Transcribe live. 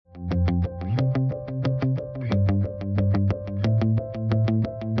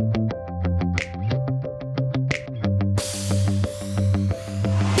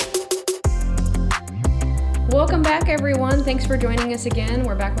everyone. Thanks for joining us again.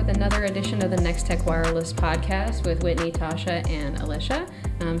 We're back with another edition of the Next Tech Wireless podcast with Whitney, Tasha, and Alicia.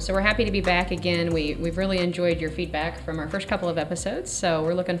 So we're happy to be back again. We've really enjoyed your feedback from our first couple of episodes, so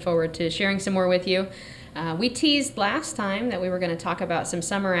we're looking forward to sharing some more with you. We teased last time that we were going to talk about some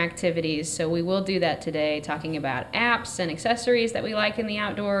summer activities, so we will do that today, talking about apps and accessories that we like in the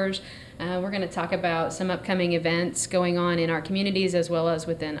outdoors. We're going to talk about some upcoming events going on in our communities as well as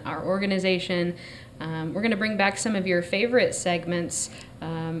within our organization. We're going to bring back some of your favorite segments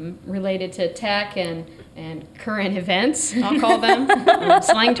related to tech and current events, I'll call them.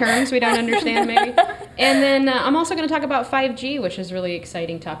 Slang terms we don't understand maybe. And then I'm also going to talk about 5G, which is a really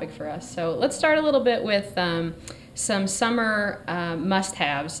exciting topic for us. So let's start a little bit with some summer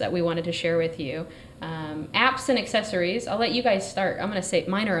must-haves that we wanted to share with you. Apps and accessories. I'll let you guys start. I'm going to say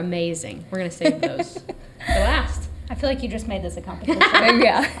mine are amazing. We're going to save those for last. I feel like you just made this a competition.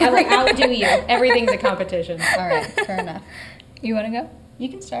 Yeah. I'll outdo you. Everything's a competition. All right, fair enough. You want to go? You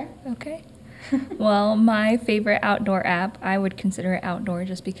can start. Okay. Well, my favorite outdoor app, I would consider it outdoor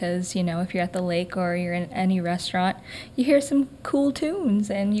just because, you know, if you're at the lake or you're in any restaurant, you hear some cool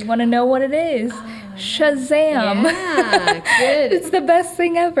tunes and you want to know what it is. Shazam! Yeah, good. It's the best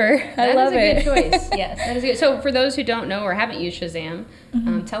thing ever. I love it. That is a good choice. Yes. That is good. So for those who don't know or haven't used Shazam,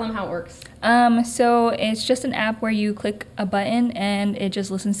 tell them how it works. So it's just an app where you click a button and it just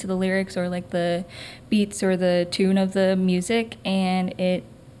listens to the lyrics or like the beats or the tune of the music, and it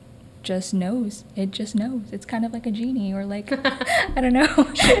just knows. It just knows. It's kind of like a genie or like, I don't know.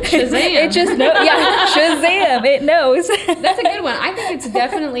 Shazam. It just knows. Yeah, Shazam. It knows. That's a good one. I think it's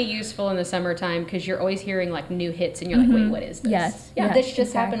definitely useful in the summertime because you're always hearing like new hits and you're like, wait, what is this? Yes. Yeah, this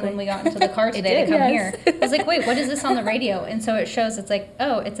just happened when we got into the car today to come here. I was like, wait, what is this on the radio? And so it shows, it's like,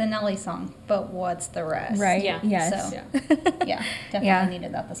 oh, it's a Nelly song, but what's the rest? Right. Yeah. Yes. So, yeah, definitely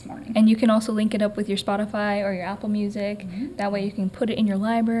needed that this morning. And you can also link it up with your Spotify or your Apple Music. That way you can put it in your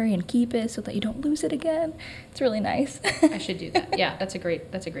library and keep it so that you don't lose it again. It's really nice. I should do that. Yeah, that's a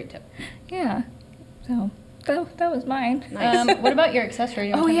great tip. Yeah. So that was mine. Nice. What about your accessory?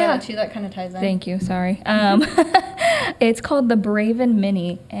 You want to talk about that too? That kind of ties in. Thank you. Sorry. It's called the Braven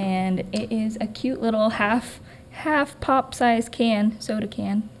Mini, and it is a cute little half pop size soda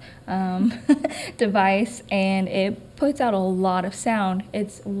can device, and it puts out a lot of sound.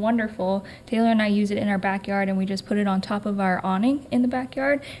 It's wonderful. Taylor and I use it in our backyard, and we just put it on top of our awning in the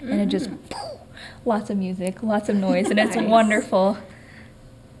backyard, and it just lots of music, lots of noise, and it's wonderful.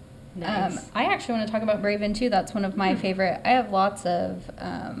 Nice. I actually want to talk about Braven too. That's one of my favorite. I have lots of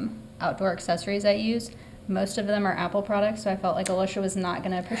outdoor accessories I use. Most of them are Apple products, so I felt like Alicia was not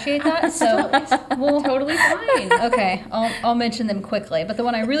going to appreciate that. So we'll totally fine. Okay, I'll mention them quickly. But the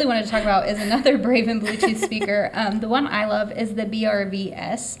one I really wanted to talk about is another Braven Bluetooth speaker. The one I love is the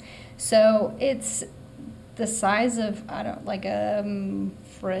BRV-S. So it's the size of,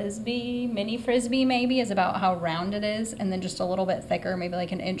 frisbee, mini frisbee maybe, is about how round it is, and then just a little bit thicker, maybe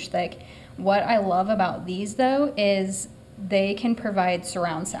like an inch thick. What I love about these though is they can provide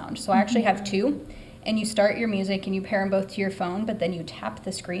surround sound. So I actually have two. And you start your music and you pair them both to your phone, but then you tap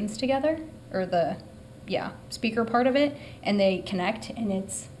the screens together, or the speaker part of it, and they connect, and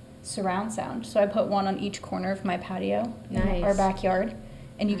it's surround sound. So I put one on each corner of my patio, Nice. Our backyard,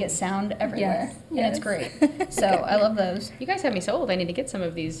 and you get sound everywhere. Yes. And it's great. So I love those. You guys have me sold. I need to get some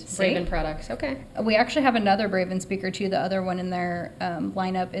of these Braven products. Okay. We actually have another Braven speaker too, the other one in their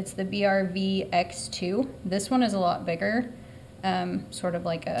lineup. It's the BRV-X2. This one is a lot bigger, sort of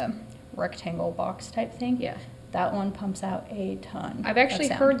like a rectangle box type thing. Yeah. That one pumps out a ton. I've actually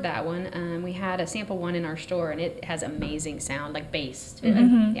of sound. heard that one. We had a sample one in our store, and it has amazing sound, like bass.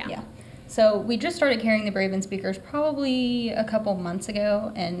 Yeah. So we just started carrying the Braven speakers probably a couple months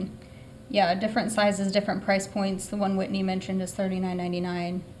ago, and different sizes, different price points. The one Whitney mentioned is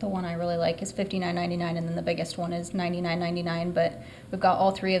 $39.99. The one I really like is $59.99, and then the biggest one is $99.99. But we've got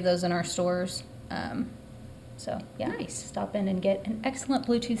all three of those in our stores. So, Nice. Stop in and get an excellent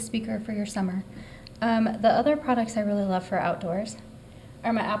Bluetooth speaker for your summer. The other products I really love for outdoors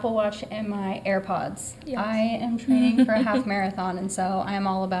are my Apple Watch and my AirPods. Yes. I am training for a half marathon, and so I am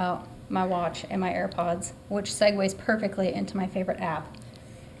all about my watch and my AirPods, which segues perfectly into my favorite app.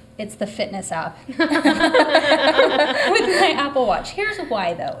 It's the fitness app with my Apple Watch. Here's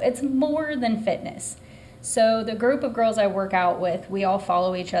why, though. It's more than fitness. So the group of girls I work out with, we all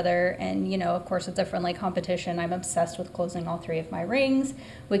follow each other, and, of course, it's a friendly competition. I'm obsessed with closing all three of my rings.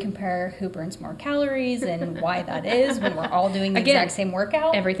 We compare who burns more calories and why that is when we're all doing the exact same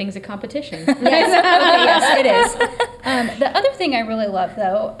workout. Everything's a competition. Yes, it is. The other thing I really love,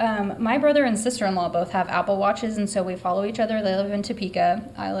 though, my brother and sister-in-law both have Apple Watches, and so we follow each other. They live in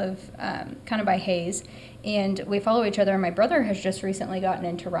Topeka. I live kind of by Hayes. and we follow each other. And my brother has just recently gotten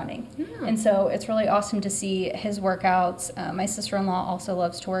into running. And so it's really awesome to see his workouts. My sister-in-law also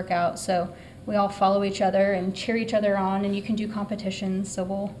loves to work out. So we all follow each other and cheer each other on, and you can do competitions. So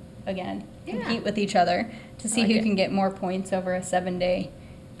we'll, again, compete with each other to see who can get more points over a 7-day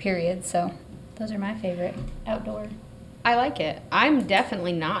period. So those are my favorite outdoor. I like it. I'm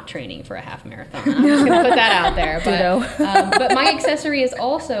definitely not training for a half marathon. I'm just going to put that out there. But my accessory is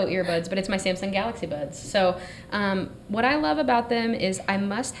also earbuds, but it's my Samsung Galaxy Buds. So what I love about them is I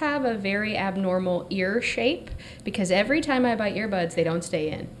must have a very abnormal ear shape, because every time I buy earbuds, they don't stay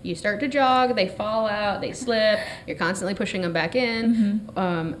in. You start to jog, they fall out, they slip, you're constantly pushing them back in.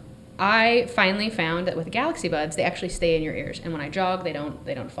 I finally found that with the Galaxy Buds, they actually stay in your ears. And when I jog, they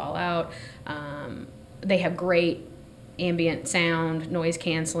don't fall out. They have great ambient sound, noise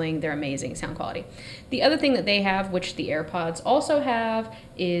canceling. They're amazing sound quality. The other thing that they have, which the AirPods also have,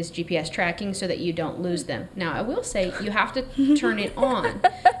 is GPS tracking so that you don't lose them. Now, I will say you have to turn it on.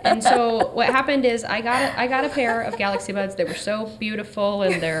 And so what happened is I got a pair of Galaxy Buds that were so beautiful,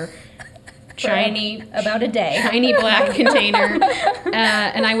 and they're shiny, about a day, shiny black container,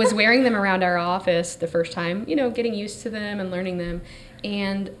 and I was wearing them around our office the first time, getting used to them and learning them.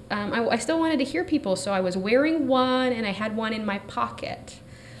 And I still wanted to hear people, so I was wearing one, and I had one in my pocket.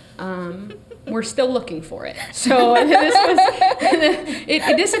 We're still looking for it. So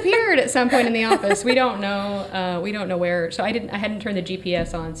it disappeared at some point in the office. We don't know where. So I hadn't turned the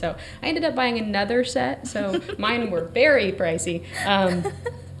GPS on. So I ended up buying another set. So mine were very pricey.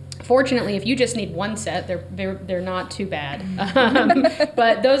 Fortunately, if you just need one set, they're not too bad.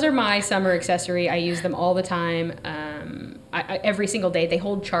 But those are my summer accessory. I use them all the time. Every single day. They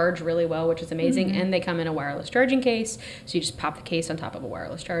hold charge really well, which is amazing, and they come in a wireless charging case, so you just pop the case on top of a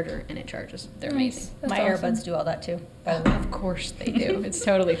wireless charger and it charges. They're amazing. My earbuds do all that too. Of course they do. It's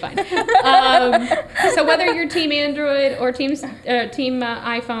totally fine. So whether you're Team Android or Team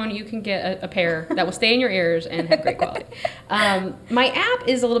iPhone, you can get a pair that will stay in your ears and have great quality. My app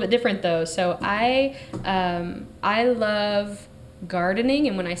is a little bit different though. So I love gardening,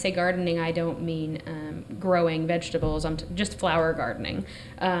 and when I say gardening, I don't mean growing vegetables. I'm just flower gardening.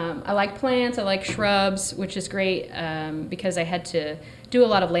 I like plants, I like shrubs, which is great because I had to do a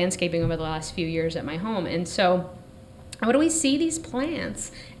lot of landscaping over the last few years at my home, and so I would always see these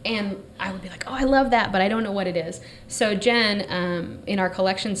plants, and I would be like, oh, I love that, but I don't know what it is. So Jen, in our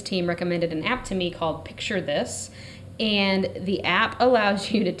collections team, recommended an app to me called Picture This. And the app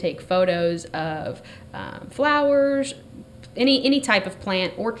allows you to take photos of flowers, any type of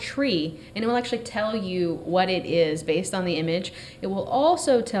plant or tree, and it will actually tell you what it is based on the image. It will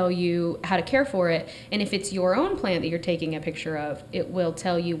also tell you how to care for it, and if it's your own plant that you're taking a picture of, it will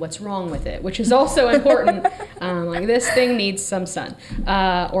tell you what's wrong with it, which is also important. Like this thing needs some sun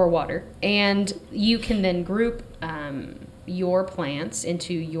or water, and you can then group your plants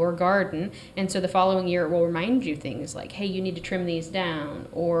into your garden, and so the following year it will remind you things like, hey, you need to trim these down,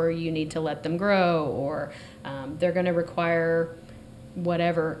 or you need to let them grow, or they're going to require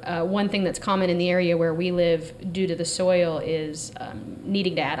whatever. One thing that's common in the area where we live due to the soil is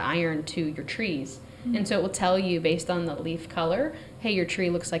needing to add iron to your trees. And so it will tell you based on the leaf color, hey, your tree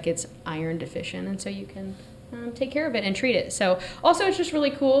looks like it's iron deficient, and so you can take care of it and treat it. So also it's just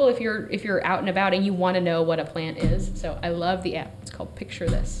really cool if you're out and about and you want to know what a plant is. So I love the app. It's called Picture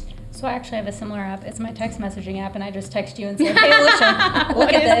This. So I actually have a similar app. It's my text messaging app, and I just text you and say, hey, Alicia,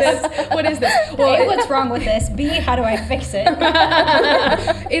 look at this. What is this? Well, A, what's wrong with this? B, how do I fix it?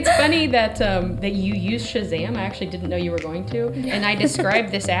 It's funny that you use Shazam. I actually didn't know you were going to. And I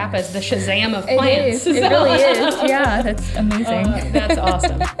described this app as the Shazam of plants. It really is. Yeah, that's amazing. That's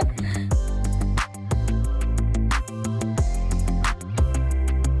awesome.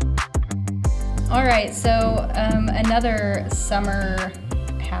 All right, so another summer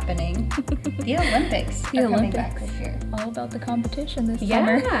happening, the Olympics are coming back this year. All about the competition this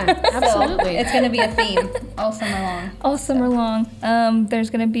summer. Yeah, absolutely. So it's going to be a theme all summer long. All summer long. There's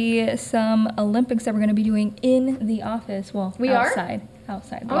going to be some Olympics that we're going to be doing in the office. Well, outside the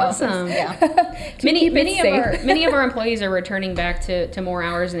awesome. office. Yeah. many of our employees are returning back to more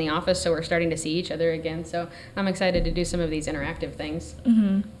hours in the office, so we're starting to see each other again. So I'm excited to do some of these interactive things.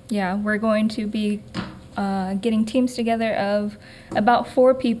 Mm-hmm. Yeah, we're going to be getting teams together of about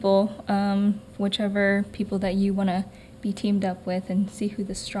 4 people, whichever people that you want to be teamed up with, and see who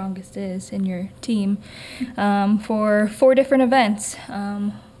the strongest is in your team, for 4 different events.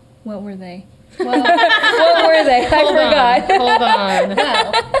 What were they? Well, what were they? I forgot. Hold on.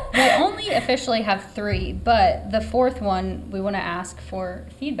 Well, we only officially have 3, but the 4th one, we want to ask for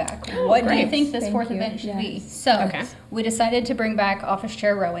feedback. What do you great. think this Thank 4th you. event should be? Yes. So, Okay. we decided to bring back office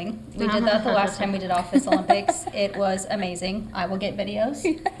chair rowing. We did that the last time we did Office Olympics. It was amazing. I will get videos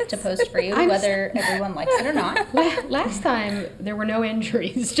to post for you, I'm whether everyone likes it or not. Last time there were no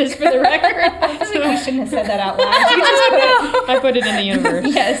injuries, just for the record. I think we shouldn't have said that out loud. I put it in the universe.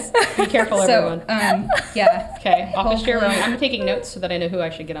 Yes. Be careful, So, everyone. yeah. Okay, office chair hopefully- rowing. I'm taking notes so that I know who I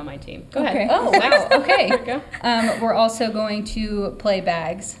should get on my team. Go Okay. ahead. Oh, wow. Okay. There we go. We're also going to play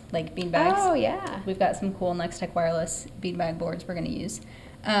bags, like bean bags. Oh, yeah. We've got some cool Next Tech Wireless beanbag boards we're going to use.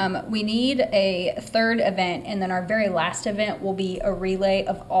 We need a 3rd event, and then our very last event will be a relay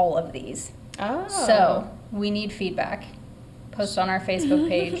of all of these. Oh. So we need feedback. Post on our Facebook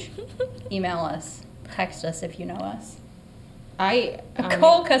page, email us, text us if you know us.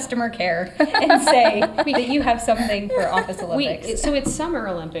 Call customer care and say that you have something for Office Olympics. So it's Summer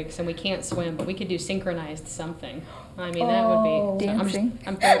Olympics and we can't swim, but we could do synchronized something. I mean, that would be Dancing.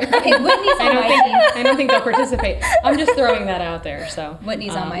 I'm throwing, Okay, Whitney's on my team. I don't think they'll participate. I'm just throwing that out there. So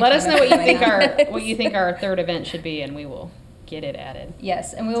Whitney's on my let team us know if what you you're think doing our what you think our 3rd event should be, and we will get it added.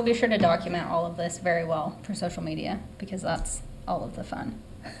 Yes, and we will be sure to document all of this very well for social media because that's all of the fun.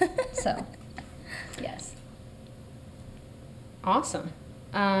 So, yes. Awesome.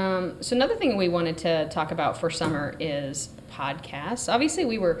 So another thing we wanted to talk about for summer is podcasts. Obviously,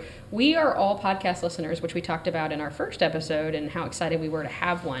 we are all podcast listeners, which we talked about in our first episode and how excited we were to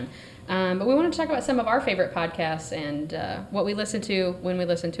have one. But we wanted to talk about some of our favorite podcasts and what we listen to, when we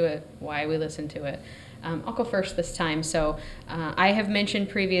listen to it, why we listen to it. I'll go first this time. So I have mentioned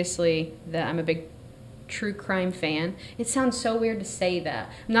previously that I'm a big true crime fan. It sounds so weird to say that.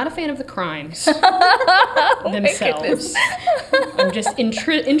 I'm not a fan of the crimes themselves. I'm just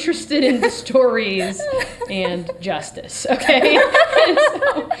interested in the stories and justice, okay? And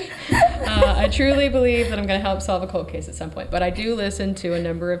so, I truly believe that I'm going to help solve a cold case at some point, but I do listen to a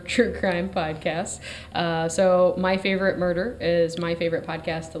number of true crime podcasts. So My Favorite Murder is my favorite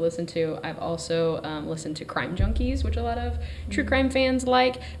podcast to listen to. I've also listened to Crime Junkies, which a lot of true crime fans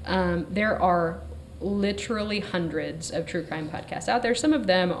like. There are literally hundreds of true crime podcasts out there. Some of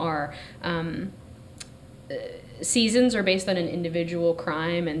them are seasons are based on an individual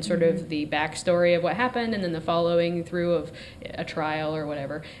crime and sort of the backstory of what happened and then the following through of a trial or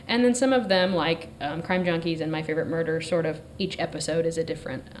whatever. And then some of them, like Crime Junkies and My Favorite Murder, sort of each episode is a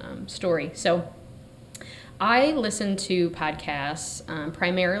different story. So I listen to podcasts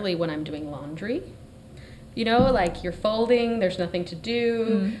primarily when I'm doing laundry. You know, like you're folding, there's nothing to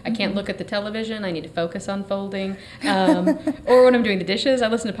do. I can't look at the television. I need to focus on folding. Or when I'm doing the dishes, I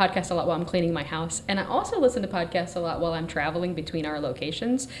listen to podcasts a lot while I'm cleaning my house. And I also listen to podcasts a lot while I'm traveling between our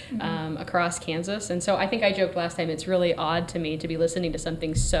locations across Kansas. And so I think I joked last time, it's really odd to me to be listening to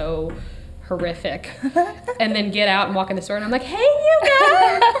something so horrific and then get out and walk in the store and I'm like, hey, you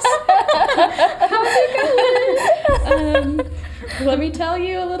guys! How's it going? Let me tell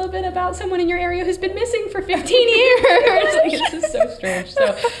you a little bit about someone in your area who's been missing for 15 years. Like, this is so strange.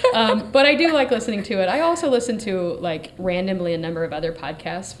 So, but I do like listening to it. I also listen to, like, randomly a number of other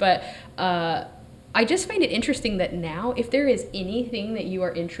podcasts. But I just find it interesting that now, if there is anything that you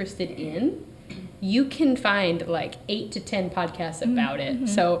are interested in, you can find like 8 to 10 podcasts about it.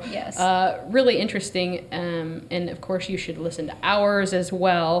 So Yes. really interesting. And of course you should listen to ours as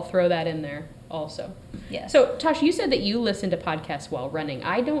well. Throw that in there also. Yes. So Tosh, you said that you listen to podcasts while running.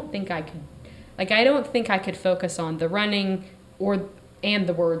 I don't think I could focus on the running and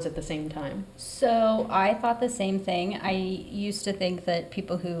the words at the same time. So I thought the same thing. I used to think that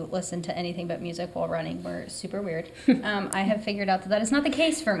people who listen to anything but music while running were super weird. I have figured out that that is not the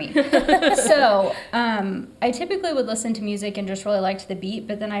case for me. So I typically would listen to music and just really liked the beat,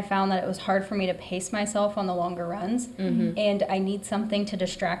 but then I found that it was hard for me to pace myself on the longer runs. And I need something to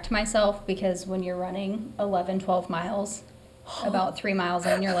distract myself because when you're running 11, 12 miles, about 3 miles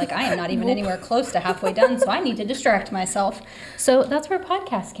in, you're like, I am not even anywhere close to halfway done, so I need to distract myself. So that's where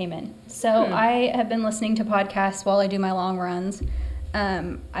podcasts came in. So I have been listening to podcasts while I do my long runs.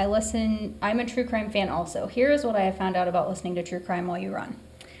 I'm a true crime fan also. Here is what I have found out about listening to true crime while you run.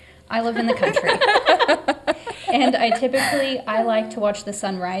 I live in the country. And I like to watch the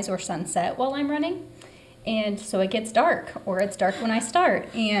sunrise or sunset while I'm running. And so it gets dark, or it's dark when I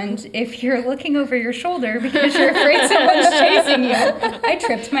start. And if you're looking over your shoulder because you're afraid someone's chasing you, I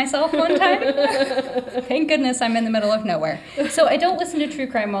tripped myself one time. Thank goodness I'm in the middle of nowhere. So I don't listen to true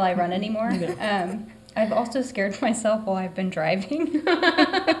crime while I run anymore. I've also scared myself while I've been driving.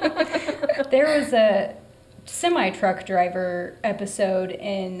 There was a semi-truck driver episode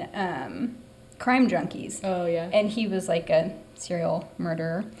in Crime Junkies. Oh, yeah. And he was like a serial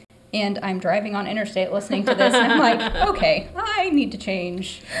murderer. and I'm driving on interstate listening to this, and I'm like, okay, I need to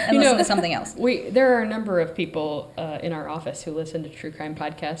change and listen to something else. There are a number of people in our office who listen to true crime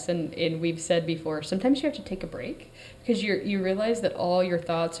podcasts, and we've said before, sometimes you have to take a break because you realize that all your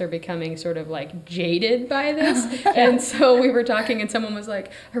thoughts are becoming sort of like jaded by this. And so we were talking, and someone was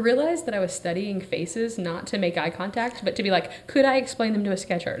like, I realized that I was studying faces not to make eye contact, but to be like, could I explain them to a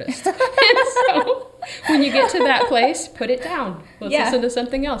sketch artist? And so when you get to that place, put it down. Let's listen to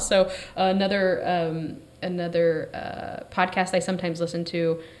something else. So another podcast I sometimes listen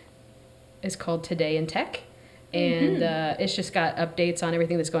to is called Today in Tech. And it's just got updates on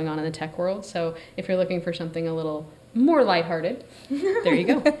everything that's going on in the tech world. So if you're looking for something a little more lighthearted, there you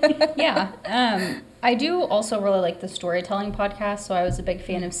go. Yeah. I do also really like the storytelling podcast. So I was a big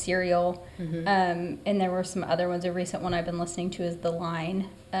fan of Serial. And there were some other ones. A recent one I've been listening to is The Line.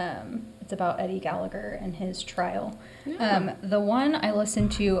 It's about Eddie Gallagher and his trial. Yeah. The one I listen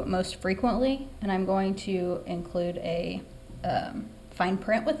to most frequently, and I'm going to include a fine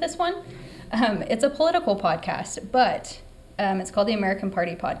print with this one. It's a political podcast, but it's called the American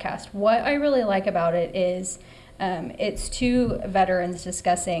Party Podcast. What I really like about it is it's two veterans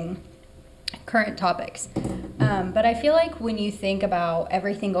discussing current topics. But I feel like when you think about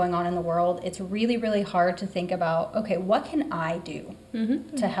everything going on in the world, it's really, really hard to think about, okay, what can I do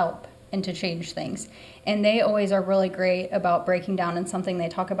to help and to change things? And they always are really great about breaking down, and something they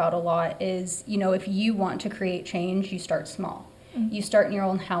talk about a lot is, if you want to create change, you start small. You start in your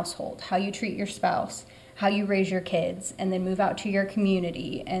own household, how you treat your spouse, how you raise your kids, and then move out to your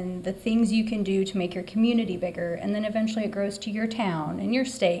community, and the things you can do to make your community bigger, and then eventually it grows to your town and your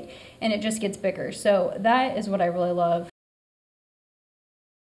state, and it just gets bigger. So that is what I really love.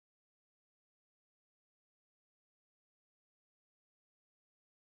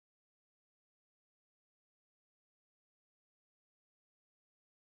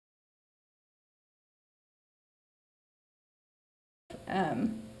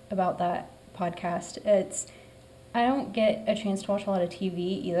 About that podcast. I don't get a chance to watch a lot of TV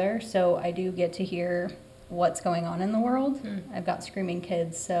either, so I do get to hear what's going on in the world. I've got screaming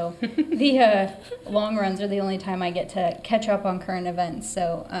kids, so the long runs are the only time I get to catch up on current events.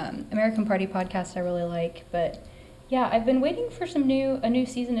 So American Party Podcast I really like, but yeah, I've been waiting for a new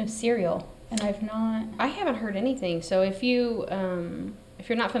season of Serial, and I haven't heard anything. So if you're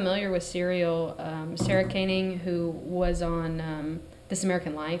not familiar with Serial, Sarah Koenig, who was on This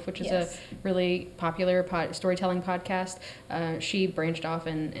American Life, which is a really popular storytelling podcast. She branched off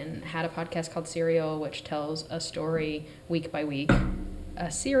and had a podcast called Serial, which tells a story week by week.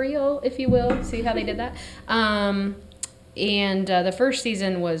 A serial, if you will. See how they did that? And the first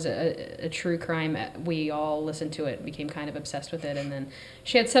season was a true crime. We all listened to it and became kind of obsessed with it. And then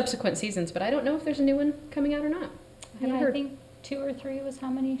she had subsequent seasons, but I don't know if there's a new one coming out or not. I haven't heard. I think 2 or 3 was how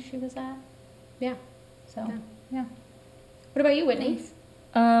many she was at. Yeah. So, yeah. What about you, Whitney?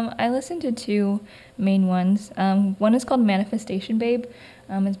 I listened to 2 main ones. One is called Manifestation Babe.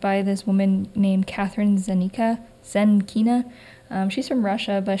 It's by this woman named Catherine Zenkina. She's from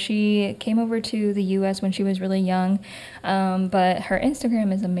Russia, but she came over to the U.S. when she was really young. But her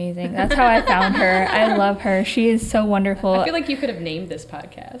Instagram is amazing. That's how I found her. I love her. She is so wonderful. I feel like you could have named this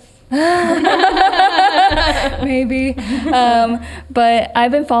podcast. Maybe. But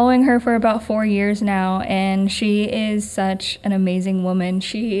I've been following her for about 4 years now, and she is such an amazing woman.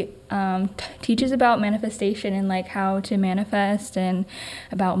 She teaches about manifestation and like how to manifest, and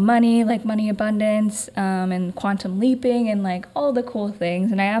about money, like money abundance, and quantum leaping, and like all the cool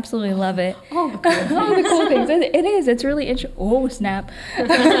things. And I absolutely love it. All the cool things. All the cool things. It is. It's really oh snap.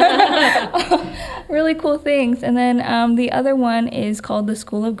 Really cool things. And then the other one is called The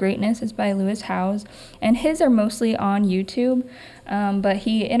School of Greatness. It's by Lewis Howes, and his are mostly on YouTube. But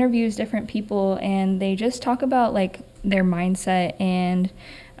he interviews different people, and they just talk about like their mindset and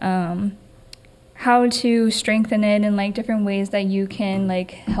how to strengthen it, and like different ways that you can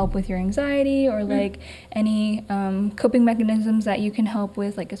like help with your anxiety, or like any coping mechanisms that you can help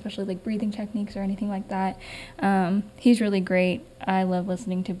with, like especially like breathing techniques or anything like that. He's really great. I love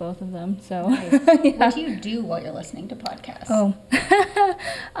listening to both of them. So nice. Yeah. What do you do while you're listening to podcasts? Oh,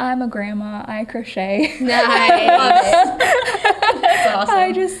 I'm a grandma. I crochet. Nice. That's awesome.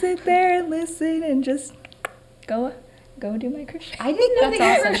 I just sit there and listen and just go go do my crochet. I didn't know That's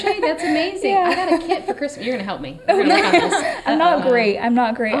that you awesome. crochet. That's amazing. Yeah. I got a kit for Christmas. You're gonna help me. We're gonna work on this. I'm not great. I'm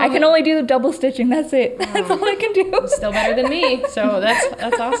not great. I can only do double stitching. That's it. That's all I can do. Still better than me, so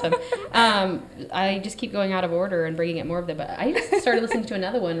that's awesome. I just keep going out of order and bringing up more of them, but I just started listening to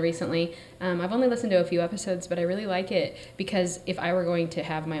another one recently. I've only listened to a few episodes, but I really like it because if I were going to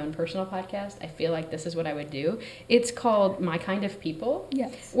have my own personal podcast, I feel like this is what I would do. It's called My Kind of People.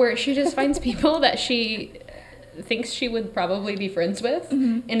 Yes. Where she just finds people that she thinks she would probably be friends with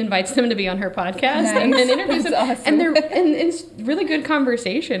and invites them to be on her podcast and then interviews them. That's And awesome. and it's really good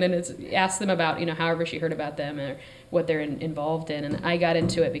conversation, and it's asks them about, you know, however she heard about them or what they're involved in. And I got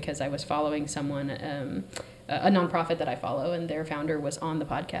into it because I was following someone, a nonprofit that I follow, and their founder was on the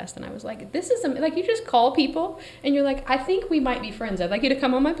podcast, and I was like, this is like, you just call people and you're like, I think we might be friends. I'd like you to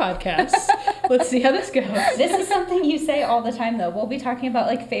come on my podcast. Let's see how this goes. This is something you say all the time, though. We'll be talking about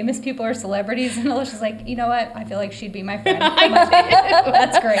like famous people or celebrities, and Alicia's like, you know what? I feel like she'd be my friend. I'm like,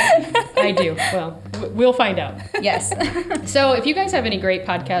 that's great. I do. Well, we'll find out. Yes. So if you guys have any great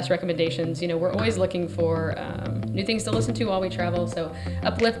podcast recommendations, you know, we're always looking for new things to listen to while we travel. So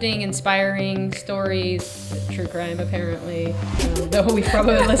uplifting, inspiring stories, true crime apparently, though we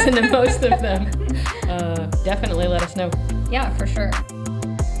probably listen to most of them. Definitely let us know. Yeah, for sure.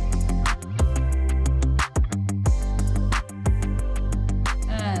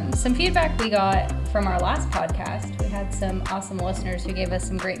 Some feedback we got from our last podcast. We had some awesome listeners who gave us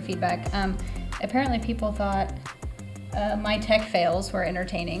some great feedback. Apparently people thought my tech fails were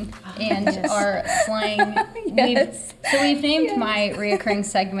entertaining and our slang. Yes. We've named my reoccurring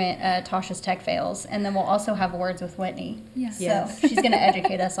segment Tasha's Tech Fails, and then we'll also have Words with Whitney. Yes. So Yes. she's going to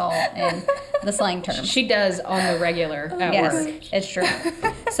educate us all in the slang terms. She does on the regular at Yes, work. it's true.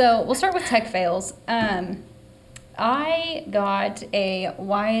 So we'll start with tech fails. I got a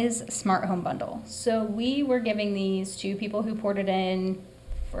Wise Smart Home Bundle. So we were giving these to people who poured it in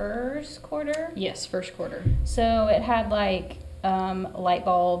first quarter. Yes, first quarter. So it had like light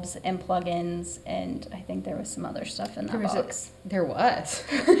bulbs and plugins, and I think there was some other stuff in that box. There was.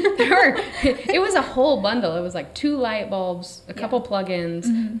 It was a whole bundle. It was like 2 light bulbs, a couple plugins,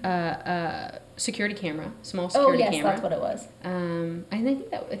 security camera, small Oh security yes, camera. that's what it was. I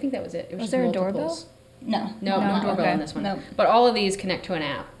think that was it. It was Was just there a multiples. doorbell? No. No doorbell okay. on this one. No. But all of these connect to an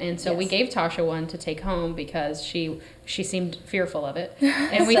app, and so we Yes. gave Tasha one to take home because she seemed fearful of it,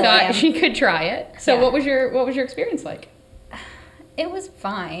 and we So I thought am. she could try it. So Yeah. what was your experience like? It was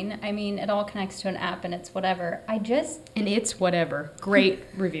fine. I mean, it all connects to an app, and it's whatever. I just And it's whatever. Great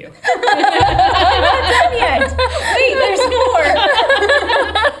review. done yet. Wait, there's more.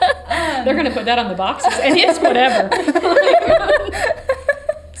 They're gonna put that on the boxes, and it's whatever.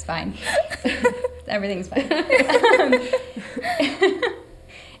 It's fine. Everything's fine.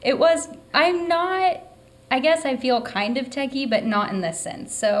 I guess I feel kind of techie, but not in this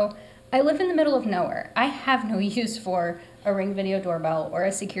sense. So I live in the middle of nowhere. I have no use for a Ring video doorbell or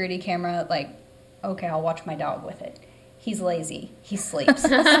a security camera. Like, okay, I'll watch my dog with it. He's lazy. He sleeps.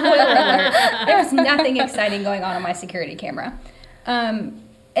 Spoiler alert. There's nothing exciting going on my security camera. And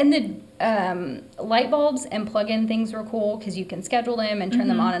the light bulbs and plug-in things were cool because you can schedule them and turn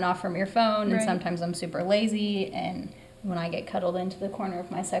them on and off from your phone. And Right. sometimes I'm super lazy, and when I get cuddled into the corner of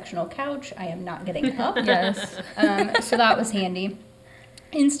my sectional couch, I am not getting up. Yes. So that was handy.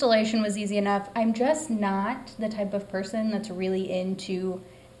 Installation was easy enough. I'm just not the type of person that's really into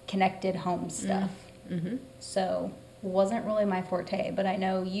connected home stuff. Mm-hmm. So wasn't really my forte, but I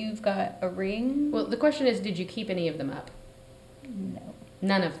know you've got a Ring. Well, the question is, did you keep any of them up? No.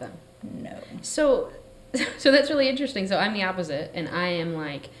 None of them. No. So that's really interesting. So I'm the opposite, and I am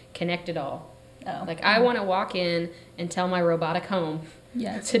like connect it all. Oh. Like I want to walk in and tell my robotic home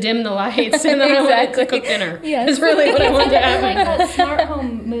Yes. to dim the lights and then I want Exactly. to cook dinner. Yes. It's really what I want to Like happen. that smart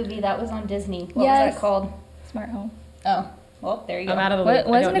home movie that was on Disney. What was Yes. that called? Smart home. Oh, well, there you go. I'm out of the loop. What I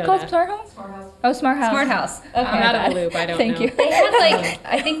wasn't don't it know called? that. Smart home? Oh, smart house. Smart House. Okay. I'm out of bad. the loop. I don't Thank know. you. They had like,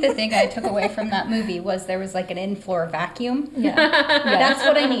 I think the thing I took away from that movie was there was like an in-floor vacuum. Yeah. That's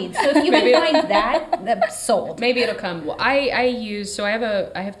what I need. So if you Maybe- can find that, that's sold. Maybe it'll come. Well, I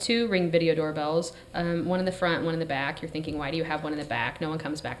have 2 Ring video doorbells, one in the front, one in the back. You're thinking, why do you have one in the back? No one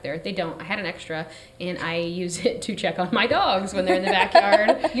comes back there. They don't. I had an extra, and I use it to check on my dogs when they're in the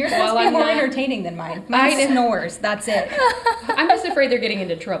backyard. Yours must be more entertaining than mine. Mine snores. That's it. I'm just afraid they're getting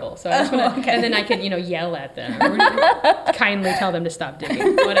into trouble, so I just want to, okay. and then I can, yell at them or kindly tell them to stop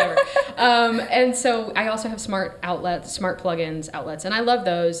digging, whatever. And so I also have smart outlets, smart plugins outlets, and I love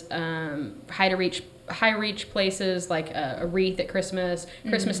those. high reach places like a wreath at Christmas,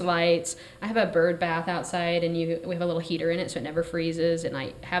 Christmas lights. I have a bird bath outside, and we have a little heater in it so it never freezes, and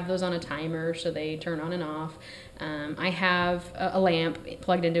I have those on a timer so they turn on and off. I have a lamp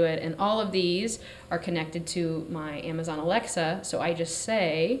plugged into it, and all of these are connected to my Amazon Alexa, so I just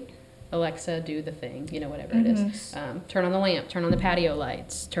say, Alexa, do the thing, whatever it is. Turn on the lamp, turn on the patio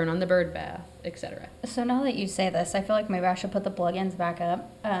lights, turn on the bird bath, etc. So now that you say this, I feel like maybe I should put the plugins back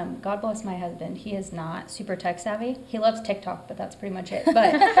up. God bless my husband. He is not super tech savvy. He loves TikTok, but that's pretty much it.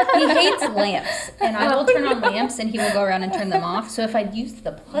 But he hates lamps, and I will turn on lamps, and he will go around and turn them off. So if I used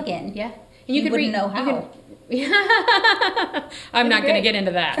the plugin, Yeah. he wouldn't know how. I'm not going to get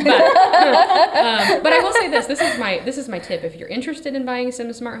into that, but I will say this. This is my tip. If you're interested in buying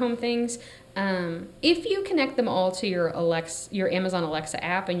some smart home things, if you connect them all to your Amazon Alexa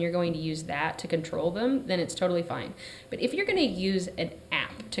app and you're going to use that to control them, then it's totally fine. But if you're going to use an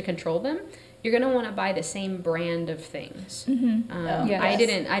app to control them, you're going to want to buy the same brand of things. Yes. I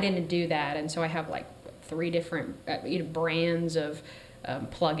didn't do that, and so I have like 3 different brands of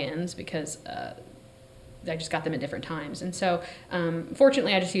plugins because I just got them at different times. And so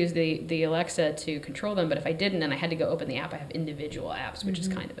fortunately I just used the Alexa to control them, but if I didn't and I had to go open the app, I have individual apps, which is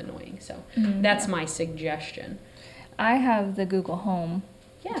kind of annoying. So that's my suggestion. I have the Google Home.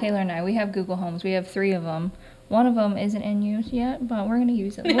 Yeah. Taylor and I, we have Google Homes. We have 3 of them. One of them isn't in use yet, but we're going to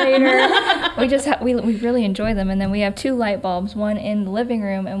use it later. we really enjoy them. And then we have 2 light bulbs, one in the living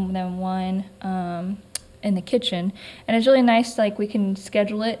room and then one in the kitchen. And it's really nice, like we can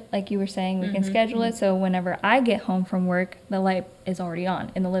schedule it, like you were saying, we can schedule it, so whenever I get home from work, the light is already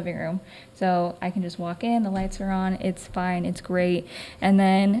on in the living room. So I can just walk in, the lights are on, it's fine, it's great. And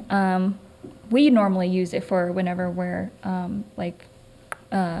then we normally use it for whenever we're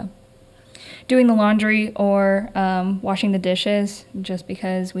doing the laundry or washing the dishes, just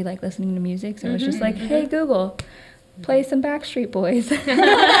because we like listening to music. So it's just like, hey Google, play some Backstreet Boys.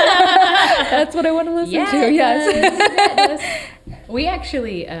 That's what I want to listen to. Yes. We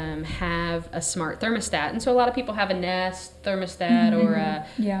actually have a smart thermostat, and so a lot of people have a Nest thermostat or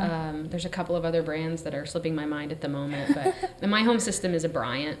there's a couple of other brands that are slipping my mind at the moment. But my home system is a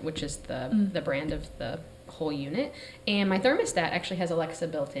Bryant, which is the brand of the whole unit, and my thermostat actually has Alexa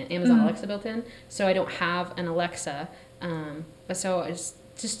built in, Amazon Alexa built in, so I don't have an Alexa. But so it's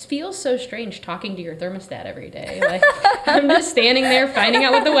just feels so strange talking to your thermostat every day. Like I'm just standing there finding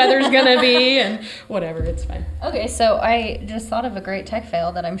out what the weather's gonna be and whatever. It's fine. Okay, so I just thought of a great tech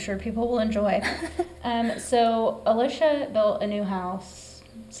fail that I'm sure people will enjoy. So Alicia built a new house.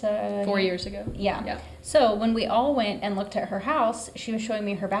 4 years ago. Yeah. So when we all went and looked at her house, she was showing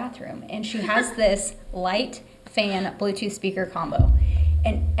me her bathroom, and she has this light fan Bluetooth speaker combo.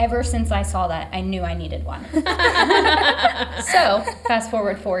 And ever since I saw that, I knew I needed one. So, fast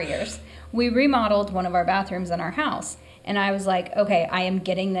forward 4 years. We remodeled one of our bathrooms in our house. And I was like, okay, I am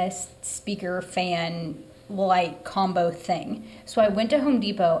getting this speaker fan light combo thing. So I went to Home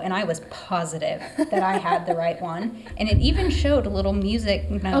Depot and I was positive that I had the right one. And it even showed little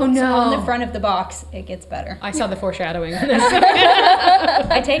music notes on the front of the box. It gets better. I saw the foreshadowing on this.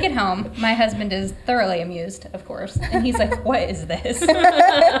 I take it home. My husband is thoroughly amused, of course. And he's like, what is this?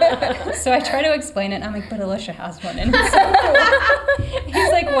 So I try to explain it, and I'm like, but Alicia has one. And it's so cool.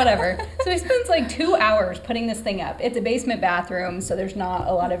 He's like, whatever. So he spends like 2 hours putting this thing up. It's a basement bathroom, so there's not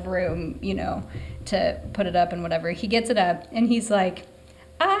a lot of room, to put it up and whatever. He gets it up, and he's like,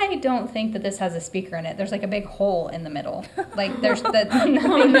 I don't think that this has a speaker in it. There's like a big hole in the middle. Like there's nothing's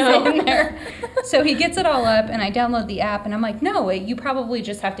in there. So he gets it all up, and I download the app, and I'm like, no, you probably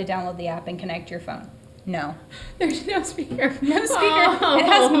just have to download the app and connect your phone. No. There's no speaker. No speaker. Oh. It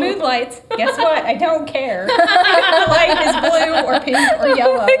has mood lights. Guess what? I don't care. If the light is blue or pink or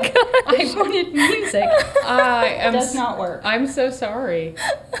yellow. I wanted music. It does not work. I'm so sorry.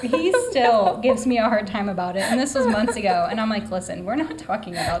 He still gives me a hard time about it. And this was months ago. And I'm like, listen, we're not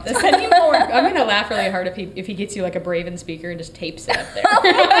talking about this anymore. I'm going to laugh really hard if he gets you like a Braven speaker and just tapes it up there.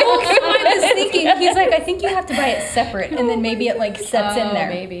 I was thinking, he's like, I think you have to buy it separate. And then maybe it like sets in there.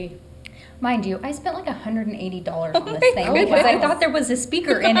 Maybe. Mind you, I spent like $180 on this thing because I thought there was a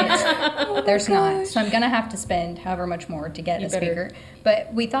speaker in it. There's not. So I'm going to have to spend however much more to get a speaker.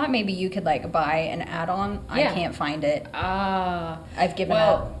 But we thought maybe you could like buy an add-on. I can't find it. I've given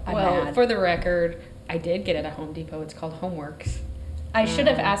up. I'm mad. For the record, I did get it at Home Depot. It's called HomeWorks. I should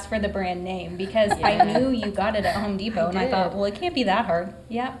have asked for the brand name because I knew you got it at Home Depot, and I thought, well, it can't be that hard.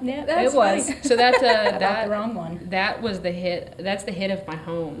 Yeah, it was. Funny. So that's I bought the wrong one. That was the hit. That's the hit of my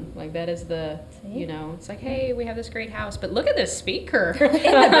home. Like that is the, it's like, hey, we have this great house, but look at this speaker in the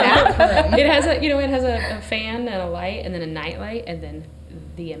bathroom. It has a fan and a light, and then a night light, and then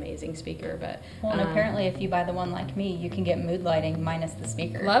the amazing speaker. But Well, and apparently if you buy the one like me, you can get mood lighting minus the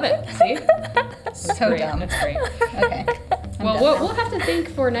speaker. love it. See, That's So great. dumb. That's great. Okay. I'm Well, done we'll now. we'll have to think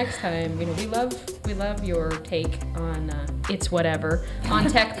for next time. You know, we love your take on it's whatever on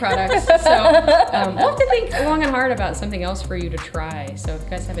tech products. So we'll have to think long and hard about something else for you to try. So if you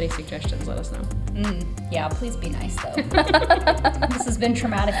guys have any suggestions, let us know. Yeah, please be nice though. This has been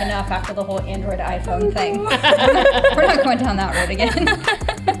traumatic enough after the whole Android iPhone thing. We're not going down that road again.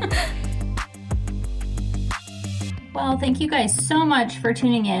 Well, thank you guys so much for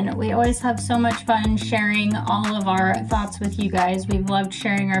tuning in. We always have so much fun sharing all of our thoughts with you guys. We've loved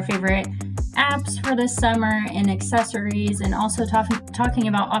sharing our favorite apps for this summer and accessories, and also talking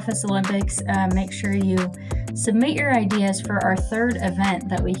about Office Olympics. Make sure you submit your ideas for our third event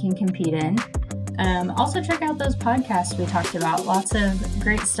that we can compete in. Also check out those podcasts we talked about. Lots of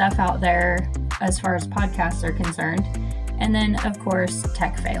great stuff out there as far as podcasts are concerned. And then, of course,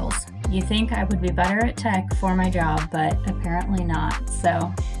 tech fails. You think I would be better at tech for my job, but apparently not.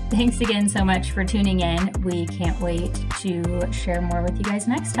 So thanks again so much for tuning in. We can't wait to share more with you guys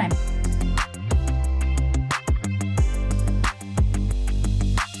next time.